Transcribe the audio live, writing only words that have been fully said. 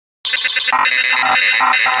Hello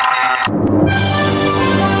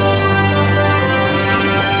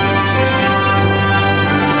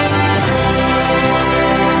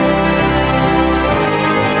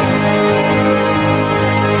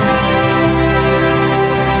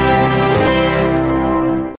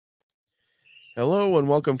and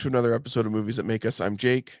welcome to another episode of Movies That Make Us. I'm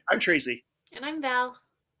Jake. I'm Tracy. And I'm Val.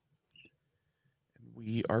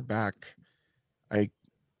 We are back.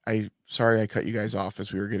 Sorry I cut you guys off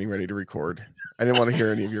as we were getting ready to record. I didn't want to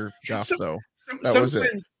hear any of your guff though. That was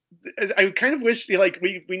it. I kind of wish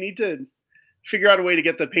we need to figure out a way to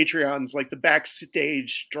get the Patreons, like the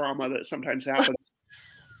backstage drama that sometimes happens.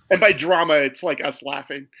 And by drama, it's like us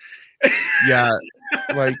laughing. Yeah.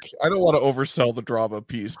 Like, I don't want to oversell the drama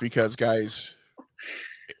piece because, guys,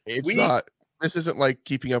 this isn't like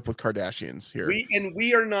Keeping Up with Kardashians here.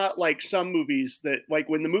 We are not like some movies that, like,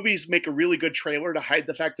 when the movies make a really good trailer to hide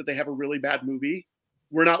the fact that they have a really bad movie,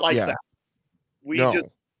 we're not like that. What you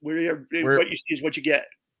see is what you get.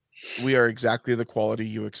 We are exactly the quality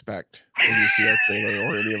you expect when you see our trailer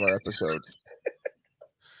or any of our episodes.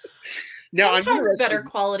 Now, sometimes better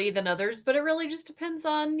quality than others, but it really just depends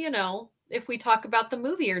on, if we talk about the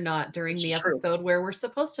movie or not during the episode where we're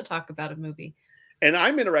supposed to talk about a movie. And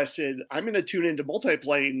I'm interested. I'm going to tune into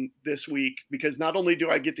Multiplane this week because not only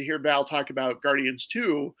do I get to hear Val talk about Guardians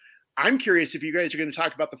 2, I'm curious if you guys are going to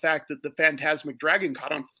talk about the fact that the Phantasmic Dragon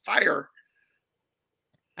caught on fire.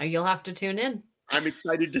 You'll have to tune in. I'm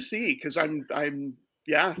excited to see because I'm.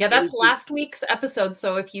 Yeah, that's last week's episode.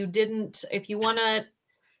 So if you want to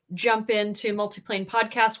jump into Multiplane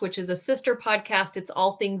Podcast, which is a sister podcast, it's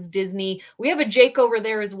all things Disney. We have a Jake over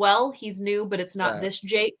there as well. He's new, but it's not this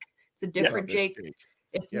Jake. It's a different Jake.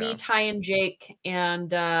 It's me, Ty, and Jake. And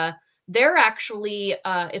they're actually,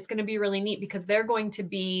 it's going to be really neat because they're going to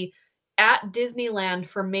be at Disneyland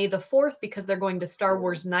for May the 4th because they're going to Star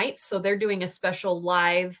Wars Nights. So they're doing a special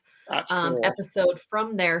live episode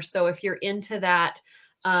from there. So if you're into that,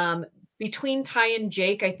 between Ty and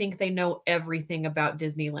Jake, I think they know everything about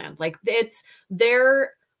Disneyland. Like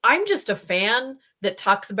I'm just a fan that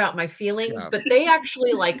talks about my feelings, but they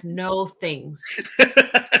actually know things.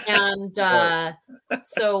 And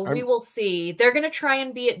so we will see. They're going to try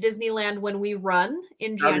and be at Disneyland when we run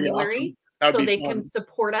in January. So they can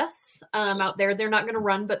support us out there. They're not going to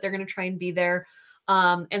run, but they're going to try and be there.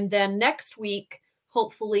 And then next week,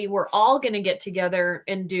 hopefully we're all going to get together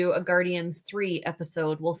and do a Guardians 3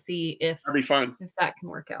 episode. We'll see if that'd be fun. If that can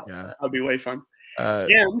work out. Yeah, that'd be way fun.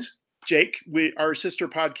 And Jake, our sister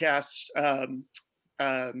podcast,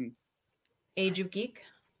 Age of Geek.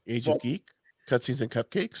 Cutscenes and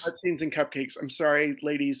Cupcakes. Cutscenes and Cupcakes. I'm sorry,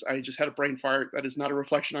 ladies. I just had a brain fart. That is not a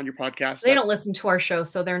reflection on your podcast. They don't listen to our show,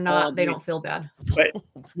 so they're not. They don't feel bad. But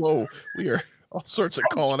whoa, we are all sorts of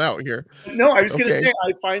calling out here. No, I was going to say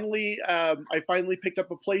I finally picked up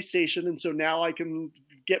a PlayStation, and so now I can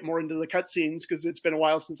get more into the cutscenes because it's been a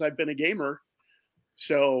while since I've been a gamer.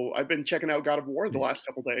 So I've been checking out God of War the last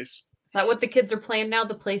couple days. Is that what the kids are playing now?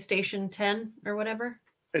 The PlayStation 10 or whatever?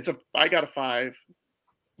 I got a 5.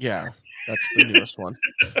 Yeah, that's the newest one.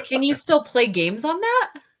 Can you still play games on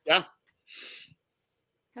that? Yeah.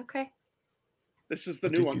 Okay. This is the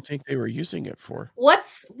new one. What did you think they were using it for?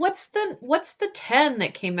 What's the 10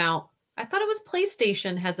 that came out? I thought it was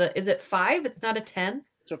PlayStation is it 5? It's not a 10?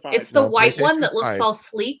 It's a 5. It's the white one that looks all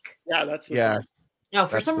sleek. Yeah, that's the 5. No,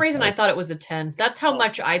 for some reason 5. I thought it was a 10. That's how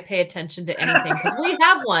much I pay attention to anything because we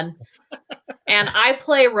have one, and I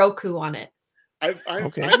play Roku on it. I'm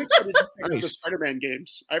excited to play the Spider-Man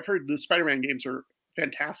games. I've heard the Spider-Man games are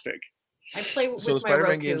fantastic. I play with the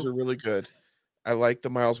Spider-Man games are really good. I like the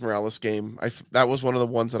Miles Morales game. That was one of the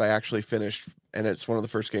ones that I actually finished, and it's one of the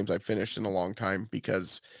first games I finished in a long time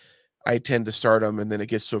because I tend to start them, and then it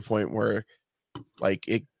gets to a point where, I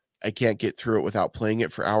can't get through it without playing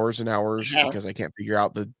it for hours and hours because I can't figure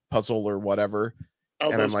out the puzzle or whatever.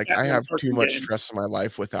 And I'm like, I have too much stress in my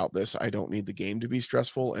life without this. I don't need the game to be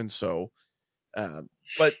stressful, and so.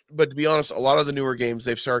 But to be honest, a lot of the newer games,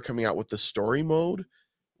 they've started coming out with the story mode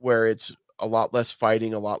where it's a lot less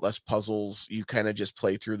fighting, a lot less puzzles. You kind of just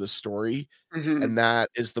play through the story. Mm-hmm. And that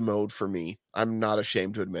is the mode for me. I'm not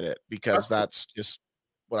ashamed to admit it because that's just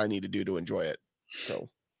what I need to do to enjoy it. So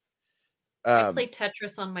I play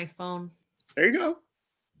Tetris on my phone. There you go.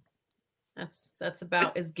 That's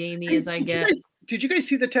about as gamey as I get. Did you guys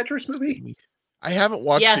see the Tetris movie? I haven't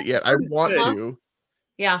watched it yet. I want to.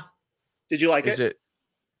 Yeah. Did you like it? It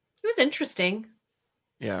was interesting.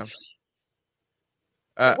 Yeah.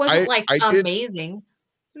 It wasn't amazing.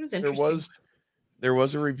 It was interesting. There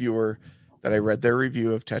was a reviewer that I read their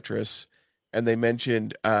review of Tetris, and they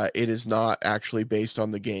mentioned it is not actually based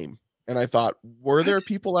on the game. and I thought, were there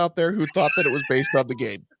people out there who thought that it was based on the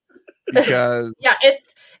game? Because yeah,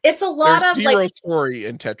 it's a lot of zero story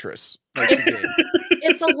in Tetris, like the game.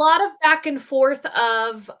 It's a lot of back and forth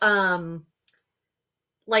of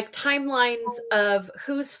like timelines of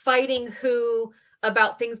who's fighting who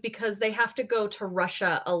about things, because they have to go to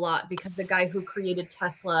Russia a lot because the guy who created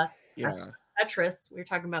Tesla, Tetris, we were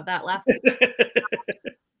talking about that last week,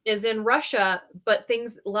 is in Russia, but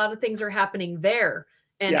a lot of things are happening there,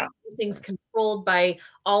 and things controlled by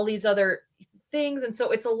all these other things. And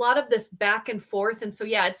so it's a lot of this back and forth. And so,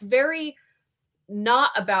 yeah, it's very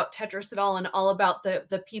not about Tetris at all, and all about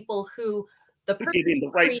the people who, the person getting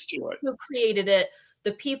the rights to it, who created it,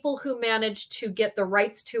 the people who managed to get the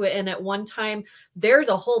rights to it. And at one time, there's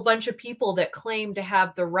a whole bunch of people that claim to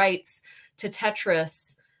have the rights to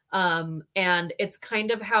Tetris. And it's kind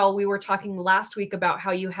of how we were talking last week about how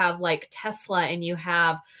you have like Tesla and you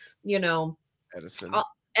have,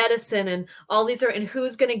 Edison and all these and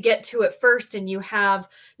who's going to get to it first. And you have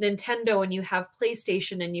Nintendo and you have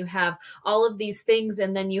PlayStation and you have all of these things.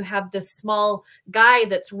 And then you have this small guy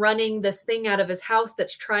that's running this thing out of his house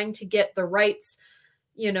that's trying to get the rights,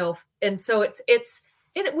 and so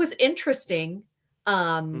it was interesting.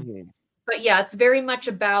 But yeah, it's very much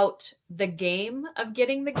about the game of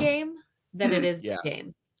getting the game than it is the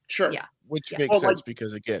game. Sure. Yeah. Which makes sense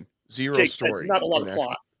because, again, zero story. Not a lot of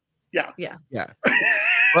plot. Yeah.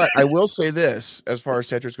 But I will say this, as far as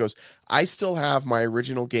Tetris goes, I still have my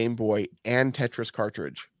original Game Boy and Tetris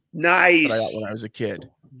cartridge. Nice. That I got when I was a kid.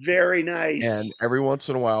 Very nice. And every once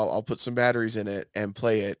in a while, I'll put some batteries in it and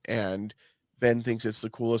play it. And Ben thinks it's the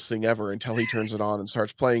coolest thing ever until he turns it on and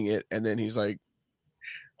starts playing it. And then he's like,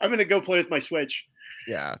 I'm going to go play with my Switch.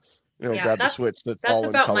 Yeah. Grab the Switch. That's all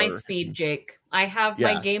about in color. My speed, Jake. I have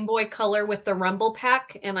my Game Boy Color with the Rumble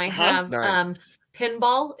Pack, and I have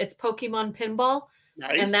Pinball. It's Pokemon Pinball.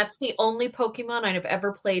 Nice. And that's the only Pokemon I've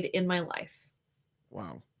ever played in my life.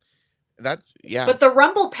 Wow. But the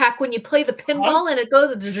Rumble Pack, when you play the pinball and it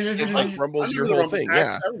goes, it rumbles your whole thing.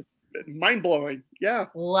 Yeah. That was mind-blowing. Yeah.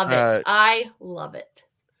 Love it. I love it.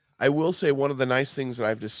 I will say one of the nice things that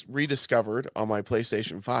I've just rediscovered on my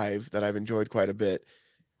PlayStation 5 that I've enjoyed quite a bit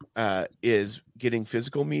is getting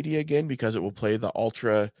physical media again, because it will play the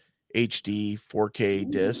Ultra HD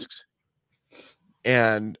 4K discs.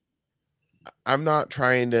 And I'm not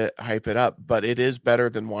trying to hype it up, but it is better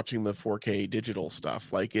than watching the 4K digital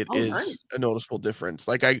stuff. Like it is a noticeable difference.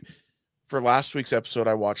 Like for last week's episode,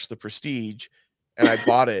 I watched The Prestige and I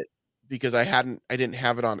bought it because I didn't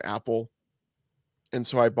have it on Apple. And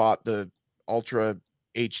so I bought the Ultra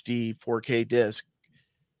HD 4K disc,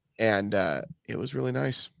 and it was really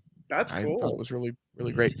nice. That's cool. I thought it was really,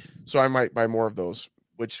 really great. So I might buy more of those,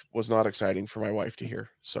 which was not exciting for my wife to hear.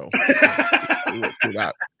 So we went through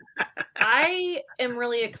that. I am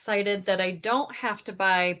really excited that I don't have to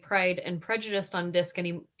buy Pride and Prejudice on disc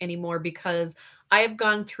anymore, because I have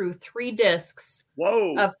gone through 3 discs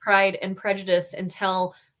of Pride and Prejudice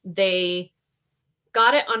until they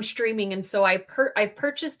got it on streaming. And so I've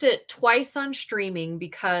purchased it twice on streaming,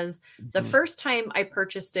 because the first time I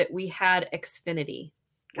purchased it, we had Xfinity,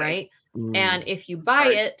 right? And if you buy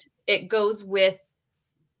it, it goes with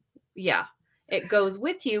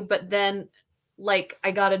you. But then like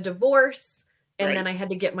I got a divorce and then I had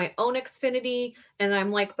to get my own Xfinity, and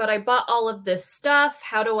I'm like, but I bought all of this stuff.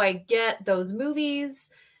 How do I get those movies?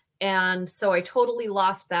 And so I totally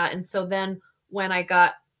lost that. And so then when I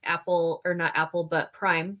got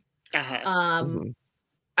Prime,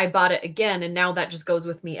 I bought it again, and now that just goes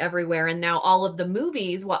with me everywhere. And now all of the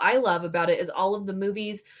movies, what I love about it is all of the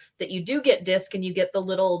movies that you do get disc and you get the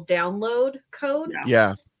little download code.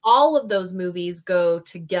 Yeah. All of those movies go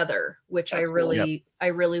together, which I really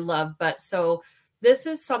love. But so this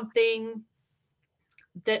is something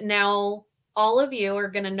that now all of you are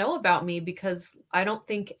going to know about me, because I don't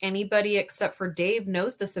think anybody except for Dave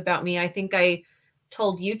knows this about me. I think I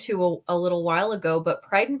told you two a little while ago, but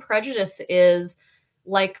Pride and Prejudice is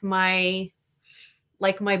like my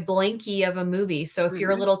blankie of a movie. So if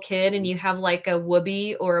you're a little kid and you have like a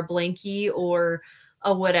whoopee or a blankie or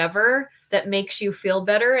a whatever that makes you feel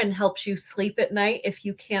better and helps you sleep at night if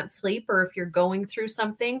you can't sleep or if you're going through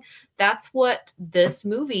something, that's what this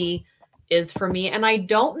movie is for me. And I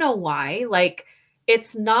don't know why. Like,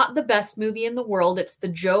 it's not the best movie in the world. It's the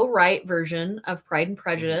Joe Wright version of Pride and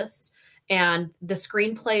Prejudice. And the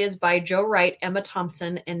screenplay is by Joe Wright, Emma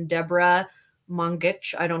Thompson, and Deborah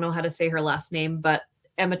Mongich. I don't know how to say her last name, but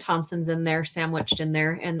Emma Thompson's in there, sandwiched in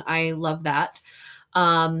there. And I love that.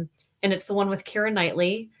 And it's the one with Keira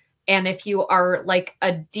Knightley. And if you are like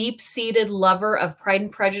a deep-seated lover of Pride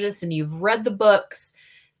and Prejudice and you've read the books,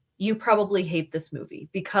 you probably hate this movie,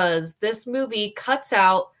 because this movie cuts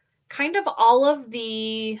out kind of all of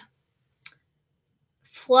the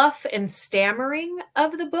fluff and stammering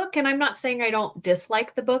of the book. And I'm not saying I don't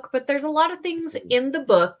dislike the book, but there's a lot of things in the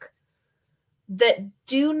book that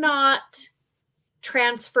do not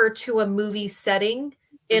transfer to a movie setting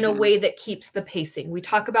in a way that keeps the pacing. We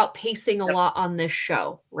talk about pacing a lot on this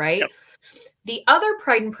show, right? Yep. The other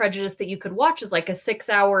Pride and Prejudice that you could watch is like a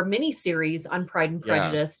 6-hour miniseries on Pride and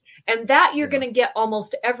Prejudice. And that you're going to get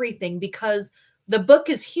almost everything, because the book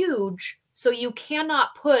is huge. So you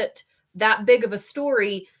cannot put that big of a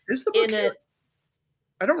story in it.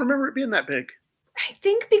 I don't remember it being that big. I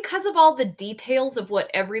think because of all the details of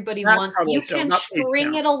what everybody wants, you can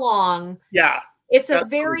string it along. Yeah. It's a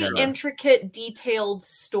very intricate, detailed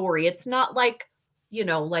story. It's not like, you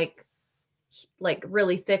know, like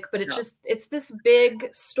really thick, but it's this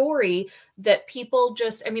big story that people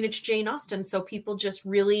just, I mean, it's Jane Austen, so people just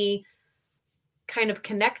really kind of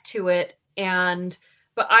connect to it.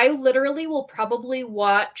 But I literally will probably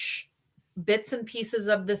watch bits and pieces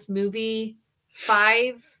of this movie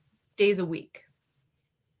 5 days a week.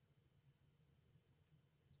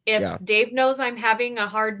 If Dave knows I'm having a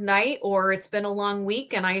hard night or it's been a long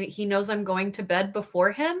week and he knows I'm going to bed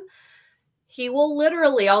before him, he will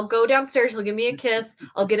literally, I'll go downstairs, he'll give me a kiss,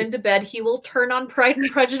 I'll get into bed, he will turn on Pride and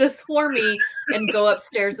Prejudice for me and go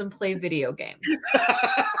upstairs and play video games.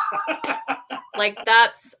 Like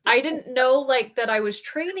I didn't know like that I was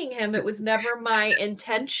training him. It was never my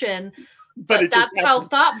intention, but that's how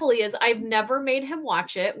thoughtful he is. I've never made him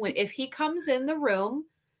watch it. If he comes in the room,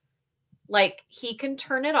 like he can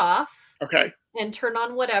turn it off. Okay. And turn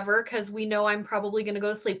on whatever, because we know I'm probably going to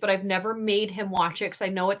go to sleep, but I've never made him watch it because I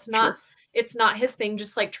know it's not it's not his thing.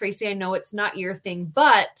 Just like Tracy, I know it's not your thing,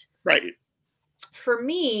 but for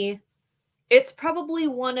me, it's probably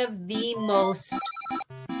one of the most.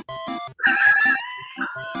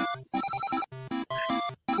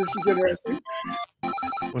 This is interesting.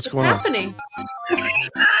 What's going happening? I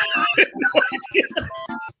have no idea.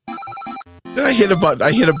 Did I hit a button?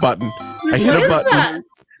 I hit a button. That?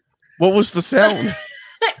 What was the sound?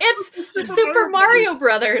 It's Super Mario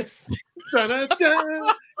Brothers.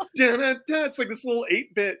 Da-da-da, da-da-da. It's like this little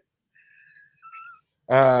 8-bit.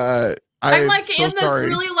 I'm like so in this sorry.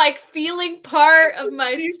 really like feeling part of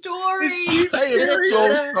my story. I am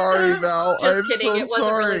so sorry, Val. I'm kidding. so It wasn't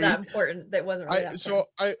sorry. really that important. That wasn't really that important.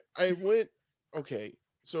 So I went. Okay,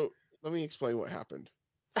 so let me explain what happened,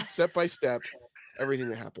 step by step, everything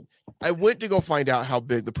that happened. I went to go find out how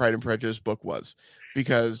big the Pride and Prejudice book was,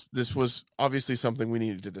 because this was obviously something we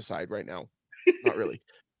needed to decide right now. Not really,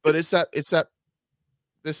 but it's that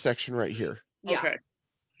this section right here. Yeah. Okay.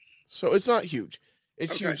 So it's not huge.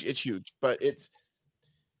 It's huge, but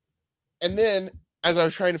and then as I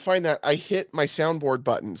was trying to find that, I hit my soundboard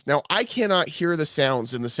buttons. Now I cannot hear the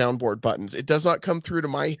sounds in the soundboard buttons. It does not come through to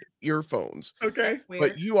my earphones. Okay.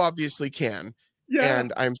 But you obviously can. Yeah.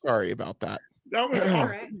 And I'm sorry about that. That was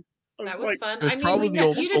awesome. That was fun. I mean,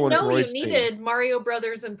 you didn't know you needed Mario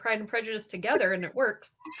Brothers and Pride and Prejudice together, and it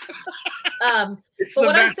works. But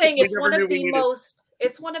what I'm saying, it's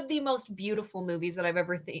one of the most beautiful movies that I've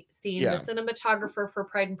ever seen. Yeah. The cinematographer for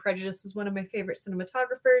Pride and Prejudice is one of my favorite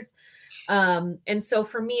cinematographers. And so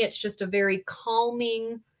for me, it's just a very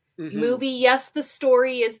calming movie. Yes, the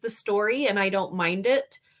story is the story, and I don't mind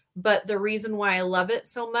it. But the reason why I love it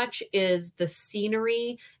so much is the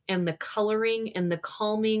scenery and the coloring and the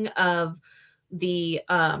calming of the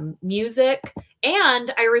music.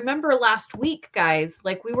 And I remember last week, guys,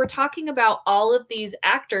 like we were talking about all of these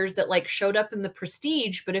actors that like showed up in The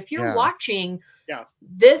Prestige. But if you're watching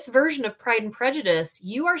this version of Pride and Prejudice,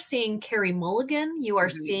 you are seeing Carey Mulligan, you are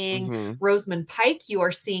seeing Rosamund Pike, you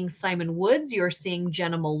are seeing Simon Woods, you are seeing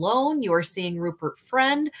Jenna Malone, you are seeing Rupert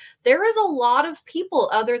Friend. There is a lot of people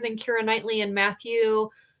other than Keira Knightley and Matthew.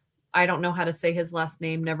 I don't know how to say his last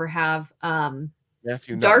name, never have.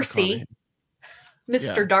 Matthew Darcy.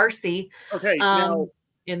 Mr. Darcy. Okay. Now,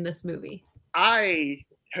 in this movie. I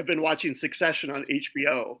have been watching Succession on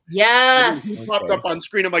HBO. Yes. He popped up on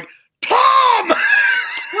screen. I'm like, Tom!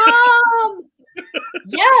 Tom!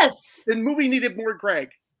 Yes. The movie needed more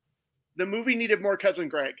Greg. The movie needed more Cousin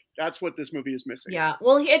Greg. That's what this movie is missing. Yeah.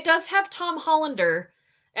 Well, it does have Tom Hollander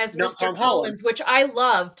as not Mr. Tom Collins, Holland. Which I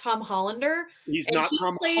love. Tom Hollander. He's not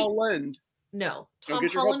Tom Holland. No, Tom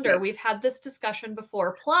Hollander. We've had this discussion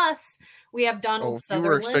before. Plus, we have Donald Sutherland. You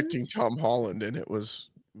were expecting Tom Holland, and it was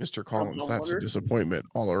Mr. Collins. That's a disappointment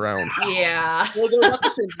all around. Yeah. Well, they're not the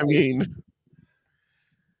same. I mean,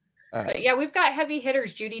 but yeah, we've got heavy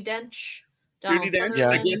hitters. Judi Dench. Judi Dench.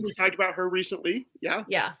 Again, we talked about her recently. Yeah.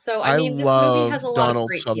 Yeah. So I mean, this love movie has a lot Donald of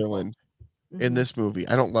great Sutherland. people. in this movie.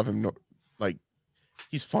 I don't love him. Like,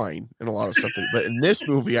 he's fine in a lot of stuff, but in this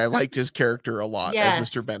movie, I liked his character a lot as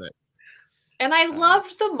Mr. Bennet. And I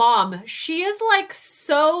loved the mom. She is like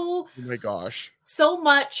oh my gosh, so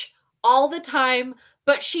much all the time,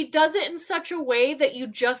 but she does it in such a way that you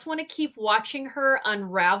just want to keep watching her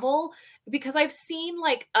unravel. Because I've seen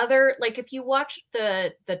like if you watch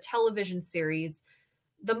the television series,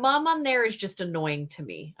 the mom on there is just annoying to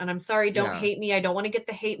me. And I'm sorry, don't hate me. I don't want to get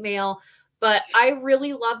the hate mail, but I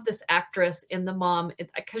really love this actress in the mom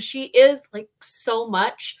because she is like so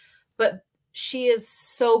much, but she is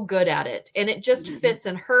so good at it. And it just fits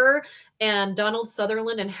in her and Donald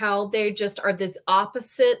Sutherland, and how they just are these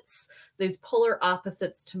opposites, these polar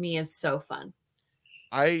opposites, to me is so fun.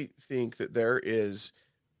 I think that there is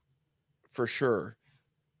for sure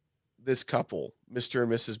this couple, Mr.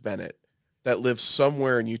 and Mrs. Bennet, that live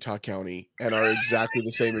somewhere in Utah County and are exactly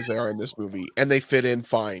the same as they are in this movie. And they fit in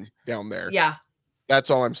fine down there. Yeah. That's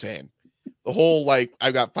all I'm saying. The whole, like,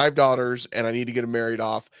 I've got 5 daughters and I need to get them married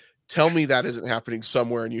off. Tell me that isn't happening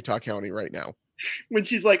somewhere in Utah County right now. When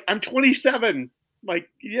she's like, I'm 27. Like,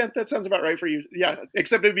 yeah, that sounds about right for you. Yeah.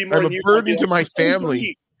 Except it'd be more. I'm a burden to my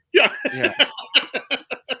family. Yeah. Yeah.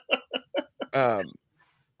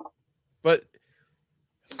 But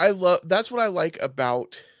that's what I like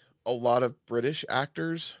about a lot of British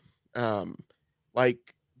actors,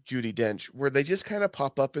 like Judi Dench, where they just kind of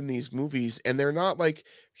pop up in these movies and they're not like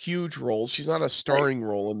huge roles. She's not a starring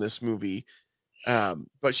role in this movie.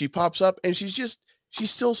 But she pops up and she's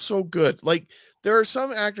still so good. Like, there are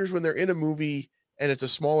some actors when they're in a movie and it's a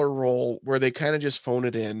smaller role where they kind of just phone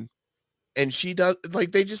it in, and she does,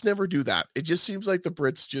 like, they just never do that. It just seems like the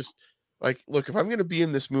Brits just like, look, if I'm going to be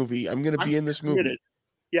in this movie, I'm going to be in this movie.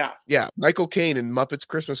 Yeah. Yeah. Michael Caine in Muppets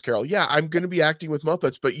Christmas Carol. Yeah, I'm going to be acting with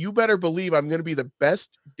Muppets, but you better believe I'm going to be the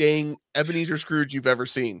best dang Ebenezer Scrooge you've ever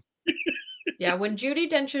seen. Yeah. When Judi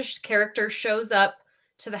Dench's character shows up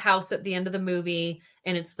to the house at the end of the movie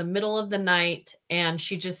and it's the middle of the night and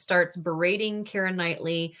she just starts berating Keira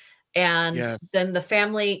Knightley, and then the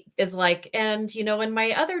family is like, and and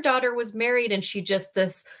my other daughter was married, and she just,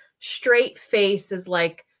 this straight face is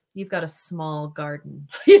like, you've got a small garden,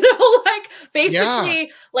 like basically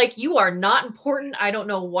like, you are not important. I don't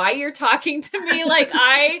know why you're talking to me. Like,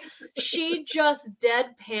 she just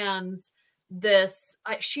deadpans this.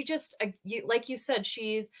 She just, like you said,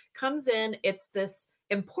 she's comes in, it's this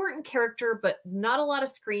important character, but not a lot of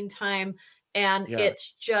screen time. And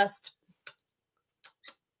it's just.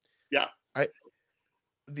 Yeah.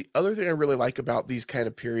 The other thing I really like about these kind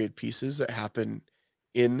of period pieces that happen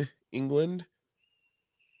in England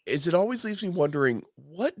is it always leaves me wondering,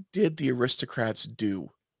 what did the aristocrats do?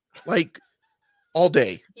 Like, all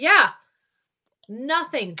day? Yeah.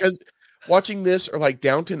 Nothing. Because watching this, or like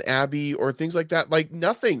Downton Abbey or things like that, like,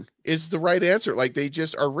 nothing is the right answer. Like, they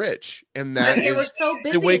just are rich. And that they were so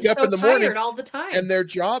busy. They wake up in the morning all the time. And their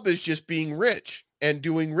job is just being rich and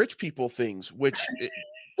doing rich people things, which it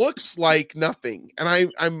looks like nothing.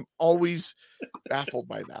 And I'm always baffled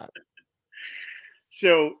by that.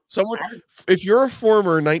 So someone, if you're a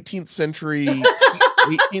former 18th century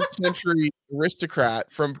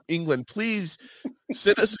aristocrat from England, please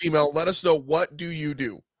send us an email. Let us know, what do you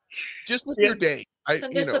do? Just with your day.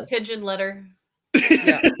 Send us a pigeon letter.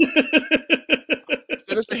 Yeah.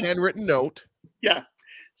 Send us a handwritten note. Yeah.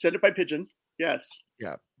 Send it by pigeon. Yes.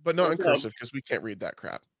 Yeah. But not in cursive, because we can't read that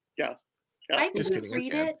crap. Yeah. I can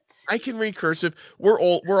read it. I can read cursive. We're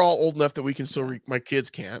all old enough that we can still read. My kids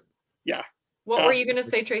can't. Yeah. What were you going to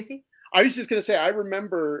say, Tracy? I was just going to say, I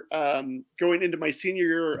remember going into my senior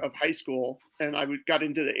year of high school, and I got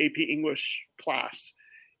into the AP English class,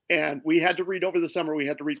 and we had to read over the summer. We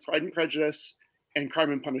had to read Pride and Prejudice and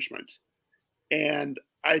Crime and Punishment. And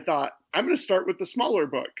I thought, I'm going to start with the smaller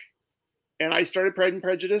book. And I started Pride and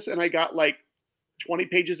Prejudice, and I got like 20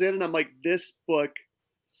 pages in, and I'm like, this book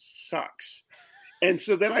sucks. And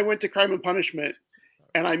so then I went to Crime and Punishment,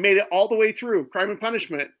 and I made it all the way through Crime and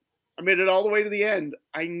Punishment. I made it all the way to the end.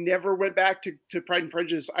 I never went back to Pride and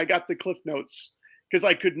Prejudice. I got the Cliff Notes because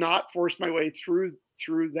I could not force my way through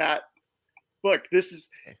that book. This is,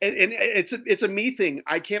 and it's a me thing.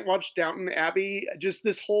 I can't watch Downton Abbey. Just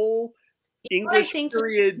this whole English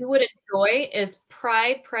period. You would enjoy is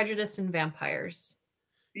Pride, Prejudice, and Vampires.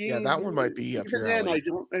 Yeah, that one might be up your alley.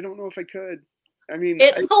 I don't know if I could. I mean,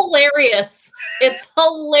 it's hilarious. It's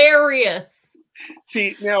hilarious.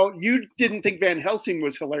 See, now you didn't think Van Helsing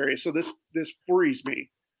was hilarious, so this worries me.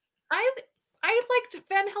 I liked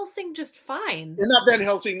Van Helsing just fine. You're not Van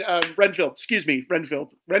Helsing, Renfield. Excuse me,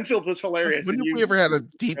 Renfield. Renfield was hilarious. When have we ever had a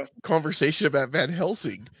deep conversation about Van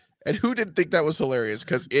Helsing? And who didn't think that was hilarious?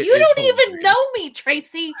 Because it you is don't hilarious. even know me,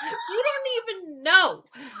 Tracy. You don't even know.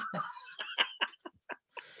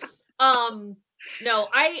 No,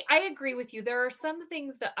 I agree with you. There are some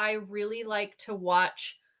things that I really like to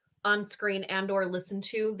watch on screen and or listen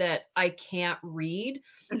to that I can't read.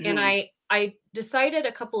 Mhm. And I decided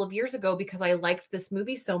a couple of years ago, because I liked this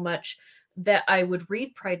movie so much, that I would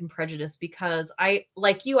read Pride and Prejudice, because I,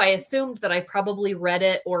 like you, I assumed that I probably read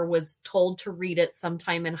it or was told to read it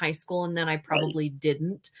sometime in high school, and then I probably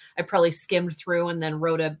didn't. I probably skimmed through and then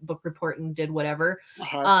wrote a book report and did whatever.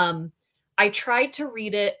 I tried to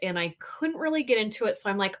read it and I couldn't really get into it. So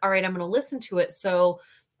I'm like, all right, I'm going to listen to it. So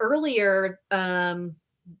earlier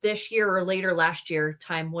this year or later last year,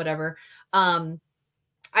 time, whatever,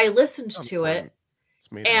 I listened to it.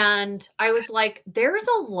 And I was like, there's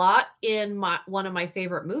a lot in one of my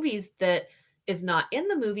favorite movies that is not in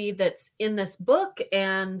the movie that's in this book.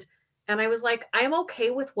 And I was like, I'm okay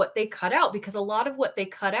with what they cut out, because a lot of what they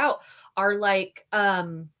cut out are like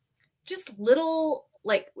just little,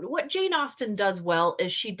 like what Jane Austen does well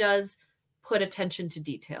is she does put attention to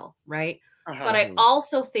detail, right? But I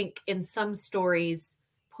also think in some stories,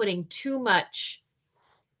 putting too much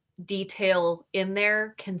detail in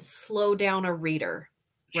there can slow down a reader.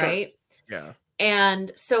 Sure. Right? Yeah.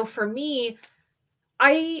 And so for me,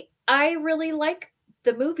 I really like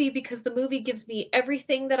the movie because the movie gives me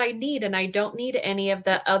everything that I need, and I don't need any of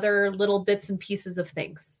the other little bits and pieces of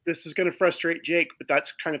things. This is going to frustrate Jake, but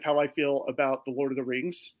that's kind of how I feel about The Lord of the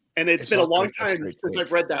Rings. And it's been a long time since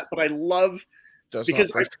I've read that, but I love because not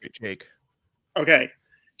frustrate Jake. Okay.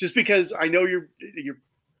 Just because I know you're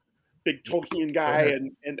big Tolkien guy,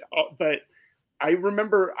 but I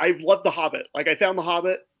remember I loved The Hobbit. Like I found The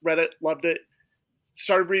Hobbit, read it, loved it,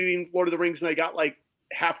 started reading Lord of the Rings, and I got like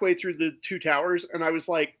halfway through the Two Towers, and I was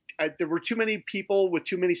like, there were too many people with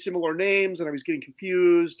too many similar names, and I was getting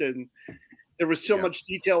confused, and there was so much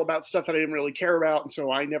detail about stuff that I didn't really care about, and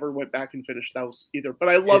so I never went back and finished those either. But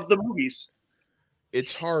I love the movies.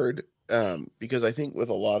 It's hard because I think with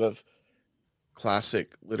a lot of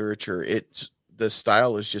classic literature, the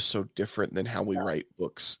style is just so different than how we write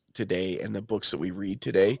books today and the books that we read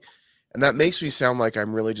today. And that makes me sound like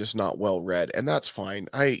I'm really just not well read, and that's fine.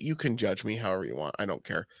 You can judge me however you want. I don't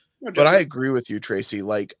care. But I agree with you, Tracy.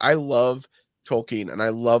 Like I love Tolkien and I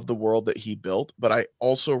love the world that he built, but I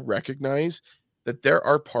also recognize that there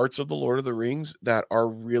are parts of the Lord of the Rings that are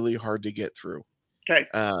really hard to get through. Okay.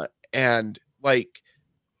 And like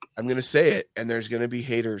I'm going to say it, and there's going to be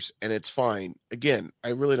haters, and it's fine. Again, I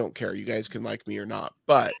really don't care. You guys can like me or not,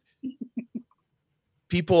 but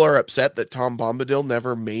people are upset that Tom Bombadil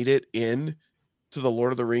never made it in to the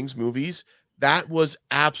Lord of the Rings movies. That was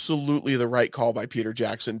absolutely the right call by Peter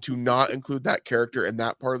Jackson to not include that character in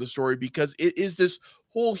that part of the story, because it is this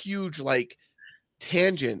whole huge like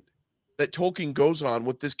tangent that Tolkien goes on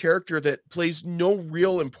with this character that plays no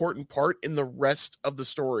real important part in the rest of the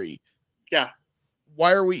story. Yeah.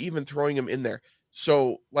 Why are we even throwing him in there?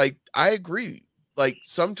 So like, I agree. Like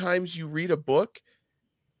sometimes you read a book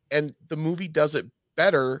and the movie does it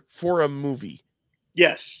better for a movie.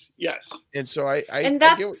 Yes. And so I get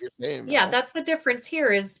what you're saying. Yeah, that's the difference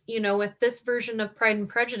here is, with this version of Pride and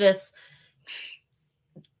Prejudice,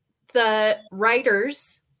 the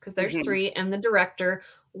writers, because there's three, and the director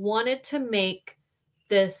wanted to make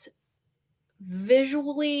this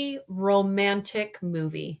visually romantic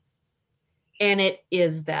movie. And it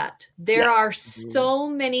is that. There are so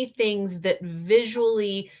many things that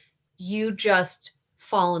visually you just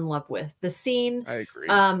fall in love with. The scene, I agree.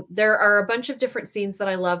 There are a bunch of different scenes that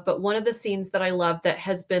I love, but one of the scenes that I love that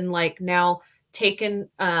has been like now taken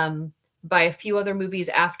by a few other movies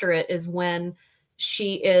after it is when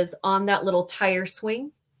she is on that little tire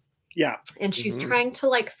swing. Yeah. And she's trying to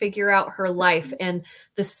like figure out her life, and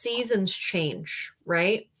the seasons change,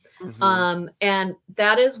 right? And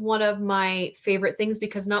that is one of my favorite things,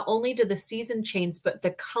 because not only do the season change, but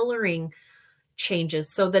the coloring changes.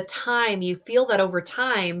 So the time, you feel that over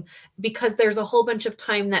time, because there's a whole bunch of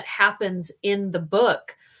time that happens in the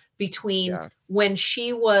book between when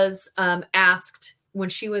she was asked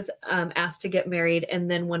to get married,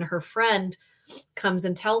 and then when her friend comes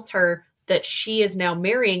and tells her that she is now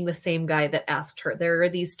marrying the same guy that asked her. There are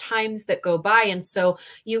these times that go by, and so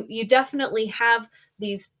you definitely have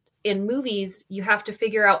these. In movies, you have to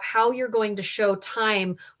figure out how you're going to show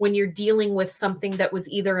time when you're dealing with something that was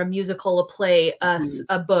either a musical, a play,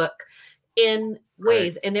 a book, in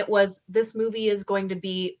ways. And this movie is going to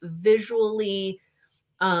be visually,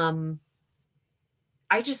 I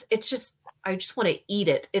just want to eat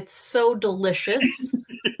it. It's so delicious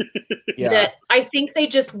that I think they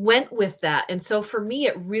just went with that. And so for me,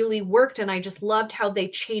 it really worked. And I just loved how they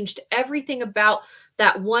changed everything about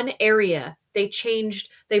that one area. They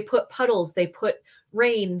put puddles, they put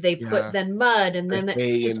rain, they put then mud, and then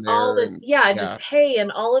hay just in all there this, just hay and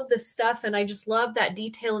all of this stuff. And I just love that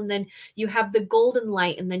detail. And then you have the golden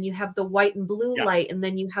light, and then you have the white and blue light, and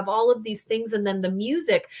then you have all of these things. And then the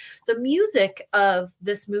music of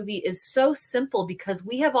this movie is so simple, because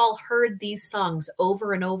we have all heard these songs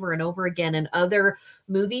over and over and over again in other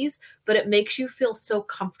movies, but it makes you feel so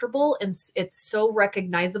comfortable, and it's so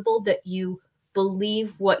recognizable that you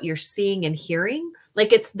believe what you're seeing and hearing.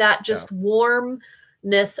 Like, it's that just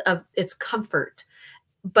warmness of its comfort.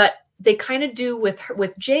 But they kind of do with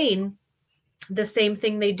Jane the same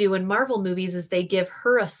thing they do in Marvel movies, is they give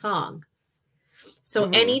her a song. So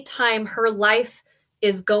anytime her life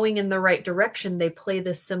is going in the right direction, they play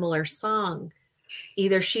this similar song.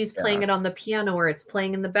 Either she's playing it on the piano, or it's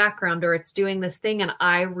playing in the background, or it's doing this thing. And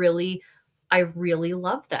I really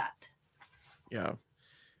love that. Yeah.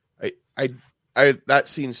 I that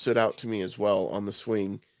scene stood out to me as well on the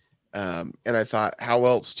swing. And I thought, how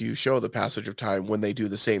else do you show the passage of time when they do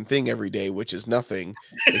the same thing every day, which is nothing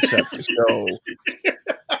except to show.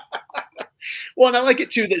 Well, and I like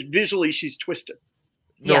it too that visually she's twisted.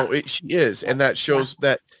 No, she is. And that shows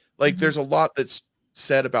that, like, there's a lot that's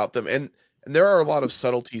said about them. And there are a lot of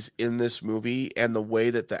subtleties in this movie, and the way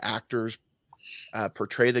that the actors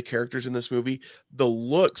portray the characters in this movie, the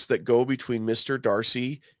looks that go between Mr.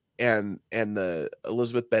 Darcy and the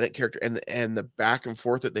Elizabeth Bennet character, and the back and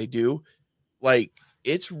forth that they do, like,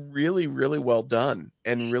 it's really, really well done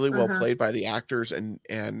and really well played by the actors and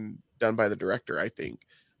done by the director, I think,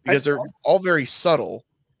 because they're all very subtle,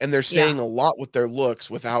 and they're saying a lot with their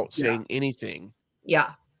looks without saying anything.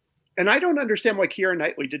 Yeah. And I don't understand why Keira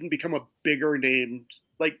Knightley didn't become a bigger name.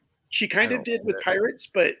 Like, she kind of did with Pirates,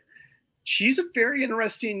 but she's a very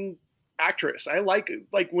interesting actress. I like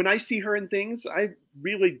when I see her in things, I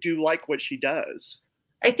really do like what she does.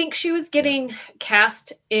 I think she was getting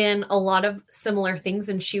cast in a lot of similar things,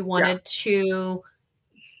 and she wanted to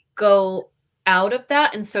go out of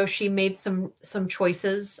that. And so she made some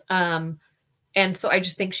choices. And so I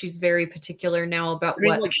just think she's very particular now about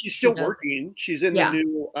what she's still working. She's in the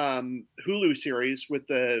new Hulu series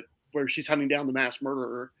where she's hunting down the mass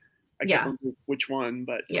murderer. I can't remember which one,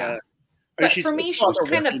 but but for me, she's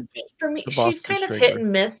kind of hit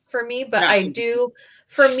and miss for me. But I do,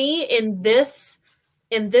 for me, in this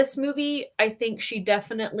movie, I think she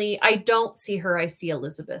definitely, I don't see her, I see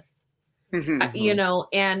Elizabeth. You know,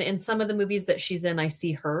 and in some of the movies that she's in, I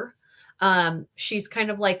see her. She's kind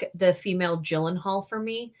of like the female Gyllenhaal for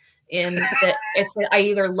me, in that I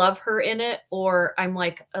either love her in it, or I'm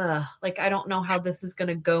like, I don't know how this is going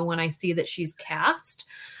to go when I see that she's cast.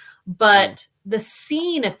 But the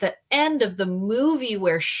scene at the end of the movie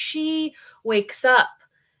where she wakes up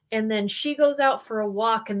and then she goes out for a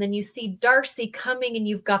walk, and then you see Darcy coming, and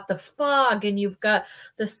you've got the fog, and you've got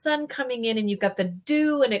the sun coming in, and you've got the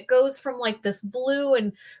dew, and it goes from like this blue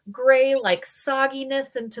and gray, like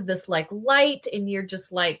sogginess, into this like light, and you're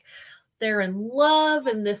just like, they're in love,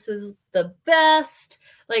 and this is the best.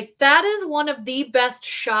 Like, that is one of the best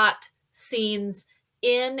shot scenes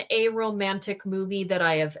in a romantic movie that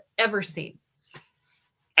I have ever seen.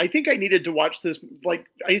 I think I needed to watch this. Like,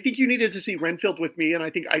 I think you needed to see Renfield with me, and I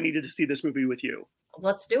think I needed to see this movie with you.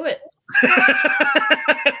 Let's do it.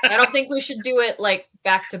 I don't think we should do it like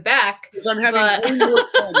back to back. Because I'm having way more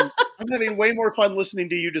fun. I'm having way more fun listening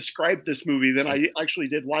to you describe this movie than I actually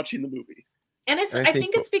did watching the movie. And I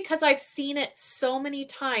think it's because I've seen it so many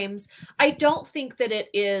times. I don't think that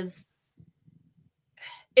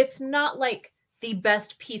it's not like the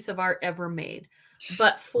best piece of art ever made.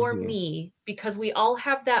 But for me, because we all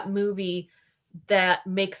have that movie that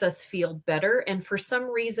makes us feel better. And for some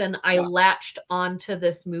reason, I latched onto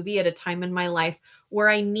this movie at a time in my life where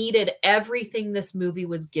I needed everything this movie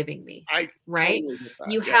was giving me. Right?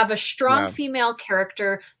 Totally you have a strong female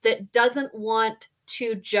character that doesn't want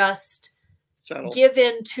to just give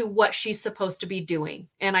in to what she's supposed to be doing.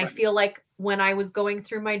 And I feel like when I was going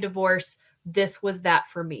through my divorce, this was that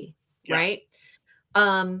for me. Right?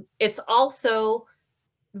 It's also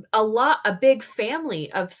a big family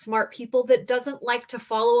of smart people that doesn't like to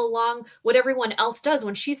follow along what everyone else does.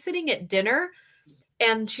 When she's sitting at dinner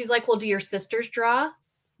and she's like, well, do your sisters draw?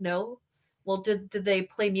 No. Well, did they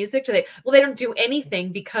play music? Well, they don't do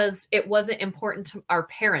anything because it wasn't important to our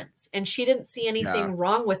parents. And she didn't see anything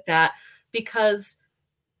wrong with that because,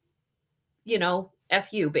 you know,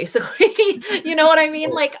 F you, basically. You know what I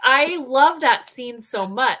mean? Like, I love that scene so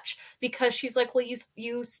much because she's like, well,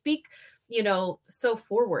 you speak, you know, so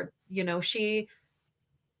forward. You know, she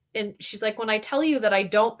and she's like, when I tell you that I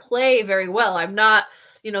don't play very well, I'm not,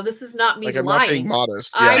 this is not me Like, I'm lying. not being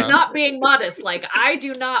modest. I'm not being modest. Like, I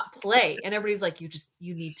do not play. And everybody's like, you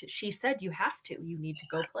need to, she said, you have to, you need to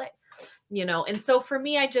go play, And so for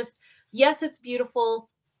me, yes, it's beautiful.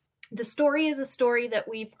 The story is a story that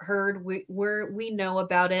we've heard, we know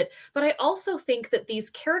about it, but I also think that these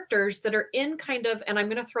characters that are in kind of, and I'm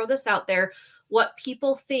going to throw this out there, what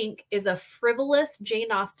people think is a frivolous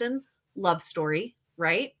Jane Austen love story,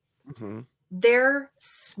 right? Mm-hmm. They're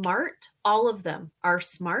smart. All of them are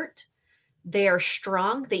smart. They are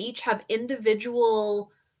strong. They each have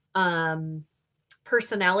individual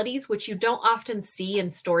personalities, which you don't often see in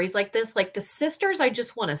stories like this. Like the sisters, I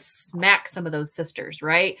just want to smack some of those sisters,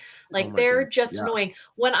 right? Like they're just annoying.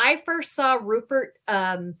 When I first saw Rupert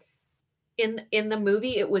in the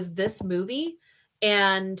movie, it was this movie,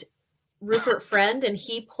 and Rupert Friend, and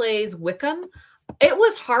he plays Wickham. It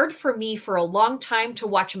was hard for me for a long time to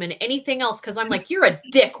watch him in anything else because I'm like, you're a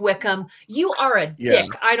dick, Wickham. You are a dick.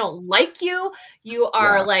 I don't like you. You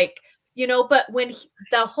are like, but when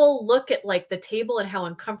the whole look at like the table and how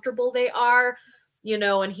uncomfortable they are,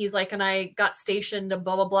 and he's like, and I got stationed and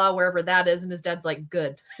blah, blah, blah, wherever that is. And his dad's like,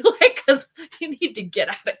 good. Like, because you need to get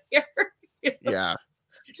out of here. Yeah.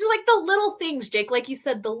 Just like the little things, Jake, like you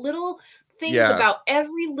said, the little things about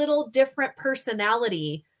every little different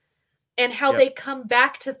personality and how they come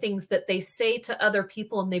back to things that they say to other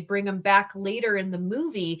people and they bring them back later in the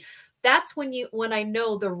movie. That's when I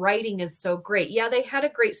know the writing is so great. Yeah, they had a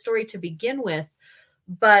great story to begin with,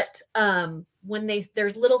 but when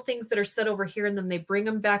there's little things that are said over here and then they bring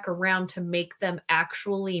them back around to make them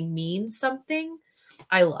actually mean something,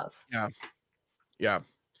 I love. Yeah. Yeah.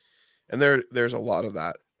 And there's a lot of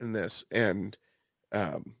that in this. And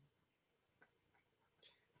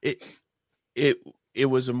it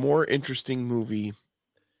was a more interesting movie.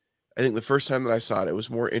 I think the first time that I saw it, it was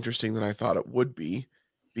more interesting than I thought it would be,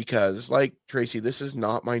 because like Tracy, this is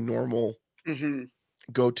not my normal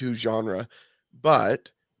go-to genre,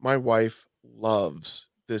 but my wife loves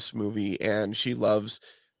this movie and she loves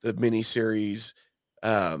the miniseries.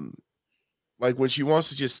 Like when she wants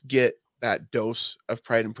to just get that dose of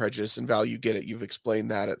Pride and Prejudice, and Val, you get it. You've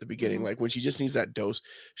explained that at the beginning. Like when she just needs that dose,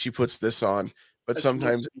 she puts this on. But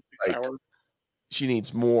sometimes like she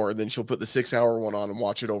needs more, then she'll put the 6-hour one on and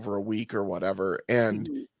watch it over a week or whatever. And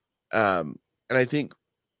and I think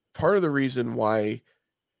part of the reason why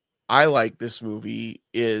I like this movie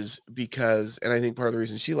is because, and I think part of the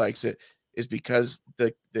reason she likes it is because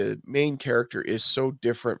the main character is so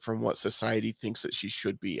different from what society thinks that she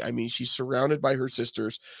should be. I mean, she's surrounded by her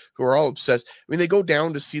sisters who are all obsessed. I mean, they go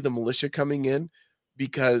down to see the militia coming in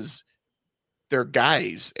because they're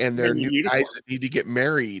guys and they're new guys that need to get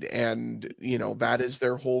married. And, that is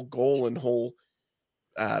their whole goal and whole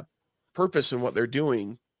purpose in what they're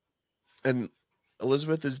doing. And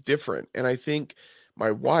Elizabeth is different. And I think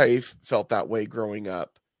my wife felt that way growing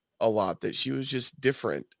up a lot, that she was just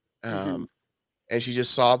different. And she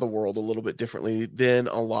just saw the world a little bit differently than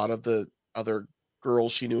a lot of the other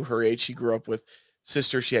girls she knew her age. She grew up with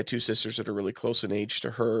sisters. She had 2 sisters that are really close in age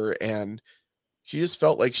to her. And she just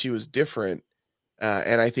felt like she was different.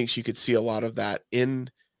 And I think she could see a lot of that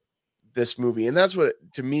in this movie. And that's what,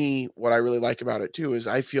 to me, what I really like about it too, is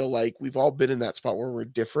I feel like we've all been in that spot where we're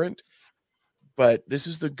different, but this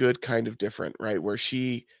is the good kind of different, right? Where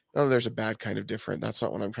there's a bad kind of different. That's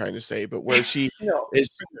not what I'm trying to say, but where she's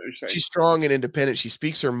strong and independent. She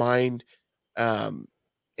speaks her mind. And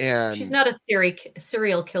she's not a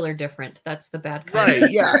serial killer different. That's the bad kind.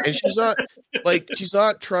 Right. Yeah. And she's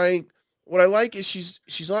not trying. What I like is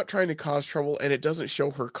she's not trying to cause trouble, and it doesn't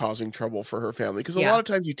show her causing trouble for her family. Because a lot of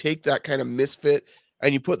times you take that kind of misfit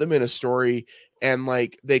and you put them in a story and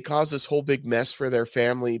like they cause this whole big mess for their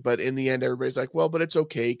family. But in the end, everybody's like, well, but it's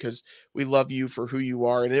okay because we love you for who you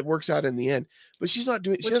are. And it works out in the end. But she's not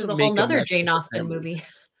doing, she doesn't make a mess Jane Austen movie.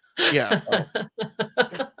 Yeah.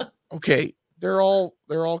 Okay. They're all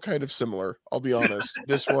kind of similar. I'll be honest.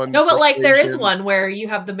 This one. No, but like there is one where you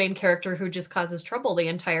have the main character who just causes trouble the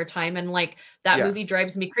entire time. And like that movie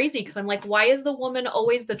drives me crazy because I'm like, why is the woman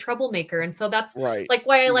always the troublemaker? And so that's like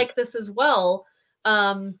why I like this as well.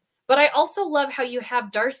 But I also love how you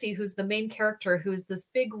have Darcy, who's the main character, who's this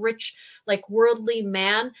big, rich, like worldly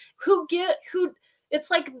man who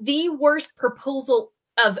it's like the worst proposal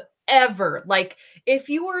of ever. Like if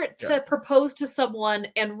you were to propose to someone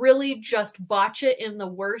and really just botch it in the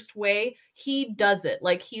worst way, he does it.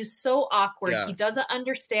 Like he's so awkward. He doesn't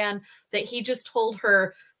understand that he just told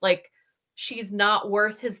her like she's not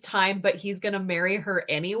worth his time, but he's going to marry her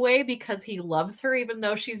anyway because he loves her, even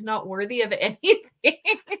though she's not worthy of anything.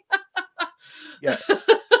 Yeah.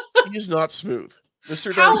 He is not smooth.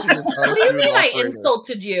 Mr. Darcy is not what a do you smooth mean operator. I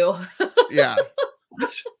insulted you? Yeah.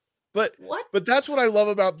 What? But that's what I love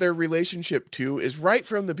about their relationship too, is right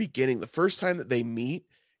from the beginning, the first time that they meet,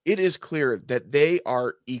 it is clear that they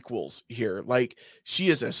are equals here. Like, she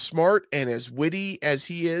is as smart and as witty as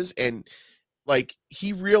he is, and like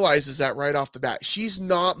he realizes that right off the bat. She's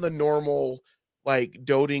not the normal, like,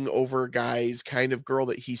 doting over guys kind of girl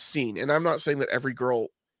that he's seen. And I'm not saying that every girl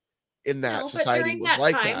in that No, but society during was that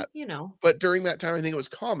like time, that, you know. but during that time I think it was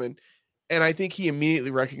common, and I think he immediately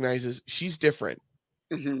recognizes she's different.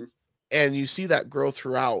 Mm-hmm. And you see that grow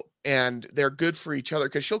throughout, and they're good for each other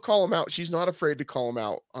because she'll call him out. She's not afraid to call him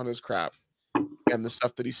out on his crap and the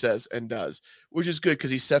stuff that he says and does, which is good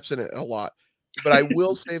because he steps in it a lot. But I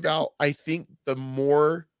will say, Val, I think the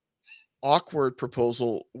more awkward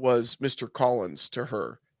proposal was Mr. Collins to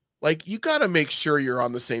her. Like, you got to make sure you're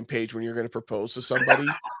on the same page when you're going to propose to somebody.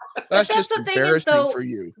 That's That's just the thing is, embarrassing though, for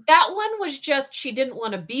you. that one was just she didn't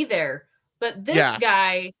want to be there. But this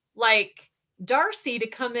guy, like Darcy, to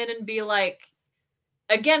come in and be like,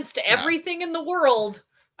 against everything in the world,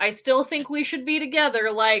 I still think we should be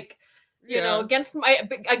together. Like, you know,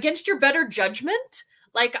 against your better judgment,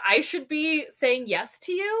 like I should be saying yes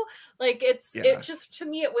to you. Like it just, to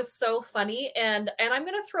me, it was so funny. And I'm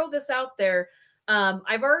gonna throw this out there.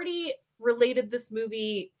 I've already related this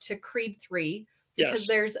movie to Creed 3 because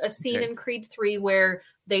there's a scene in Creed 3 where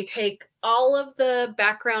they take all of the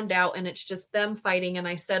background out and it's just them fighting. And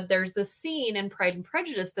I said, there's this scene in Pride and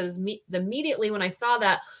Prejudice that is immediately when I saw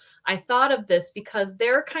that, I thought of this because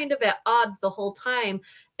they're kind of at odds the whole time.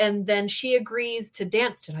 And then she agrees to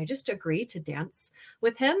dance. Did I just agree to dance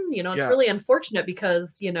with him? You know, it's really unfortunate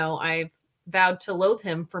because, you know, I've vowed to loathe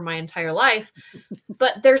him for my entire life.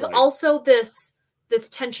 But there's also this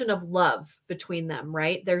tension of love between them,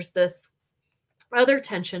 right? There's this other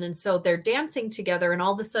tension. And so they're dancing together and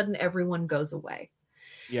all of a sudden everyone goes away.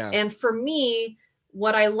 Yeah. And for me,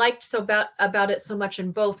 what I liked about it so much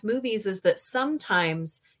in both movies is that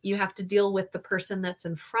sometimes you have to deal with the person that's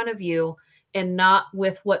in front of you and not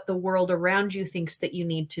with what the world around you thinks that you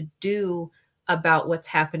need to do about what's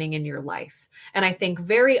happening in your life. And I think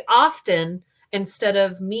very often, instead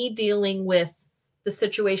of me dealing with the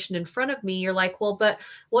situation in front of me, you're like, well, but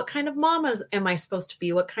what kind of mom am I supposed to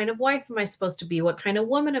be? What kind of wife am I supposed to be? What kind of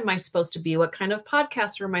woman am I supposed to be? What kind of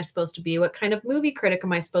podcaster am I supposed to be? What kind of movie critic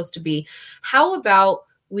am I supposed to be? How about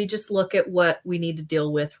we just look at what we need to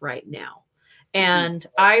deal with right now? And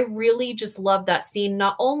I really just love that scene,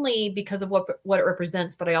 not only because of what it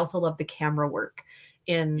represents, but I also love the camera work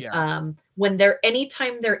in when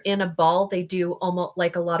anytime they're in a ball, they do almost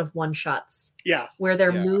like a lot of one shots. Yeah. Where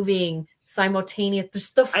they're moving simultaneous.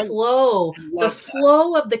 Just the flow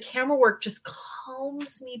of the camera work just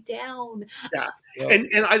calms me down. Yeah.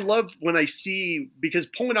 And I love when I see, because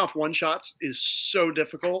pulling off one shots is so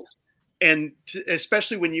difficult. And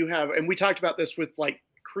especially when you have, and we talked about this with like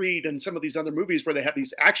Creed and some of these other movies where they have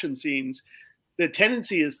these action scenes, the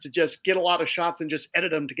tendency is to just get a lot of shots and just edit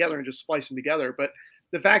them together and just splice them together. But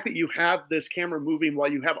the fact that you have this camera moving while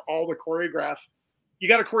you have all the choreograph, you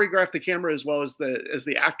got to choreograph the camera as well as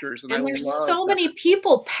the actors. And there's so many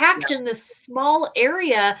people packed in this small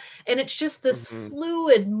area, and it's just this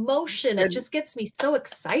fluid motion. It just gets me so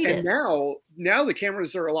excited. And now the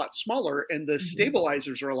cameras are a lot smaller and the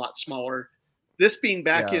stabilizers are a lot smaller. This being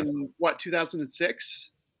back in 2006.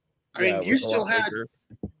 I mean, you still had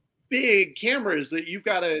big cameras that you've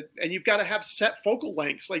got to have set focal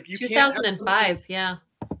lengths. Like you 2005,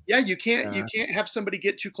 you can't have somebody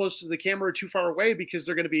get too close to the camera or too far away because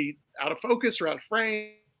they're going to be out of focus or out of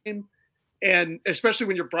frame. And especially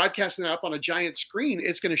when you're broadcasting it up on a giant screen,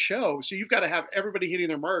 it's going to show. So you've got to have everybody hitting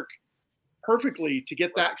their mark perfectly to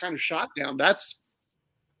get that kind of shot down. It's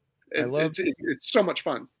so much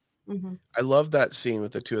fun. Mm-hmm. I love that scene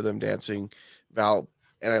with the two of them dancing, Val.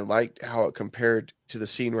 And I liked how it compared to the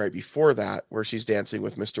scene right before that, where she's dancing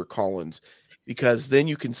with Mr. Collins, because then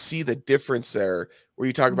you can see the difference there where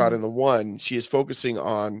you talk about in the one, she is focusing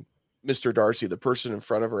on Mr. Darcy, the person in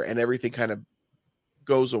front of her, and everything kind of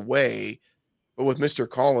goes away. But with Mr.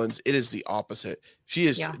 Collins, it is the opposite. She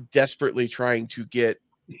is desperately trying to get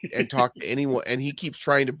and talk to anyone. And he keeps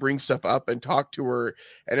trying to bring stuff up and talk to her.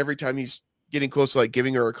 And every time he's getting close to like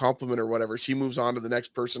giving her a compliment or whatever, she moves on to the next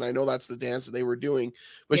person. I know that's the dance that they were doing,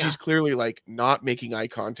 but she's clearly like not making eye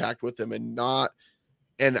contact with him and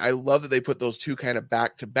I love that they put those two kind of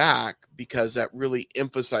back to back, because that really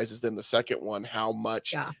emphasizes then the second one, how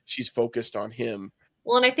much she's focused on him.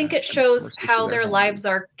 Well, and I think it shows how their lives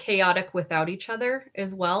are chaotic without each other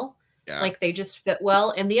as well. Like they just fit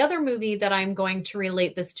well. And the other movie that I'm going to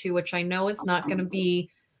relate this to, which I know is not going to be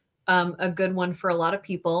a good one for a lot of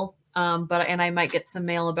people, and I might get some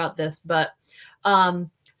mail about this, but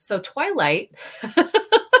so Twilight.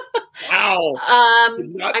 Wow.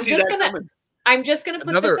 I'm just gonna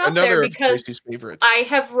put this out there because favorites. I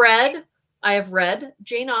have read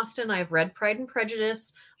Jane Austen. I have read Pride and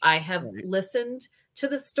Prejudice. I have listened to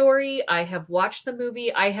the story. I have watched the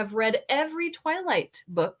movie. I have read every Twilight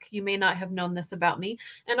book. You may not have known this about me.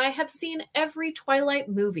 And I have seen every Twilight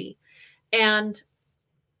movie. And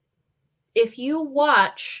if you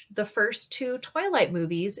watch the first 2 Twilight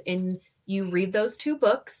movies and you read those 2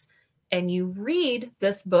 books and you read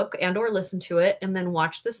this book and or listen to it and then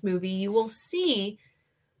watch this movie, you will see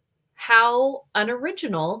how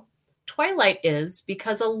unoriginal Twilight is,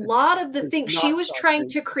 because a lot of the things she was trying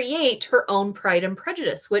to create her own Pride and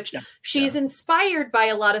Prejudice, which she's inspired by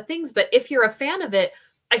a lot of things. But if you're a fan of it,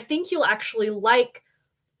 I think you'll actually like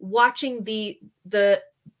watching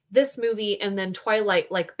this movie and then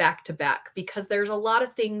Twilight like back to back, because there's a lot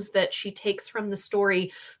of things that she takes from the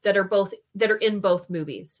story that are in both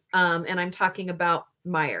movies. And I'm talking about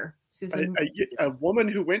Meyer. Susan, a woman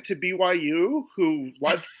who went to BYU who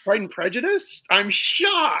loved Pride and Prejudice. I'm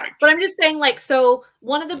shocked. But I'm just saying, like, so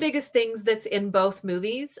one of the biggest things that's in both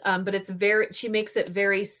movies, but she makes it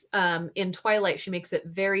very, in Twilight, she makes it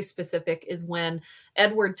very specific, is when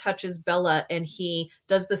Edward touches Bella and he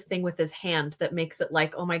does this thing with his hand that makes it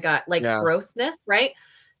like, oh my God, like grossness, right?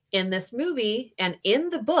 In this movie and in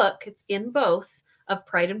the book, it's in both of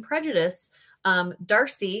Pride and Prejudice.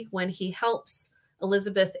 Darcy, when he helps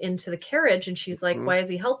Elizabeth into the carriage and she's like, why is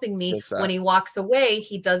he helping me? When he walks away,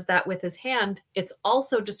 he does that with his hand. It's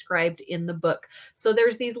also described in the book. So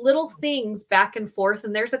there's these little things back and forth,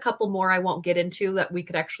 and there's a couple more I won't get into that we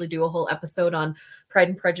could actually do a whole episode on Pride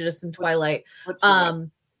and Prejudice and Twilight.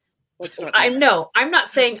 I'm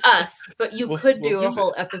not saying us, but you could do a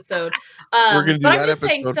whole episode. We're going to do that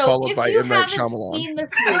episode followed by M. Night Shyamalan. Seen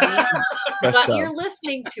this movie, but you're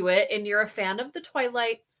listening to it and you're a fan of the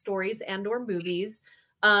Twilight stories and or movies,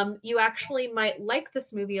 you actually might like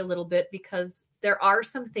this movie a little bit, because there are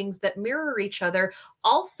some things that mirror each other.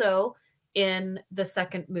 Also, in the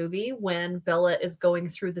second movie, when Bella is going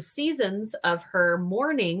through the seasons of her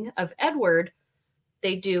mourning of Edward,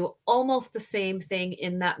 they do almost the same thing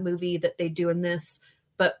in that movie that they do in this,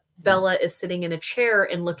 but Bella is sitting in a chair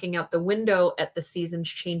and looking out the window at the seasons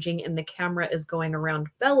changing, and the camera is going around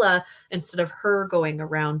Bella instead of her going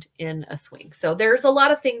around in a swing. So there's a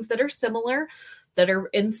lot of things that are similar, that are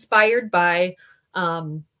inspired by,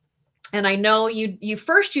 and I know you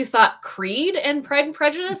thought Creed and Pride and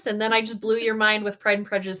Prejudice, and then I just blew your mind with Pride and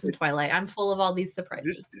Prejudice and Twilight. I'm full of all these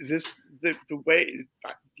surprises. The way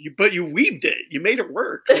but you weaved it, you made it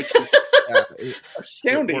work, which is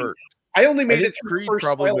astounding. I only made it through the first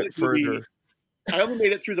Twilight movie. I only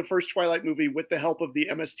made it through the first Twilight movie with the help of the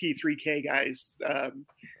MST3K guys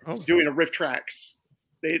doing a riff tracks.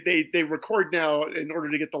 They record now in order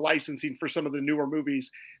to get the licensing for some of the newer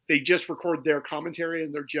movies. They just record their commentary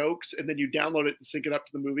and their jokes, and then you download it and sync it up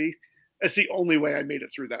to the movie. That's the only way I made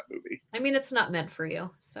it through that movie. I mean, it's not meant for you,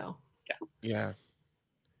 so yeah.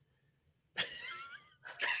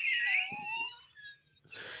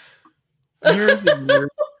 Years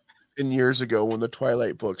and years ago, when the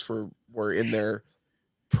Twilight books were in their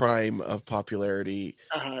prime of popularity,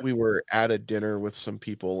 we were at a dinner with some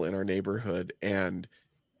people in our neighborhood, and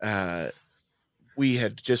we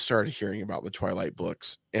had just started hearing about the Twilight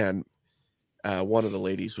books, and one of the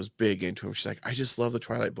ladies was big into them. She's like, I just love the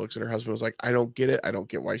Twilight books. And her husband was like, I don't get it. I don't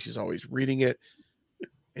get why she's always reading it.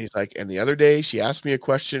 And he's like, and the other day she asked me a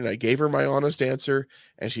question and I gave her my honest answer,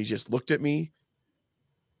 and she just looked at me.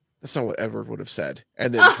 That's not what Edward would have said.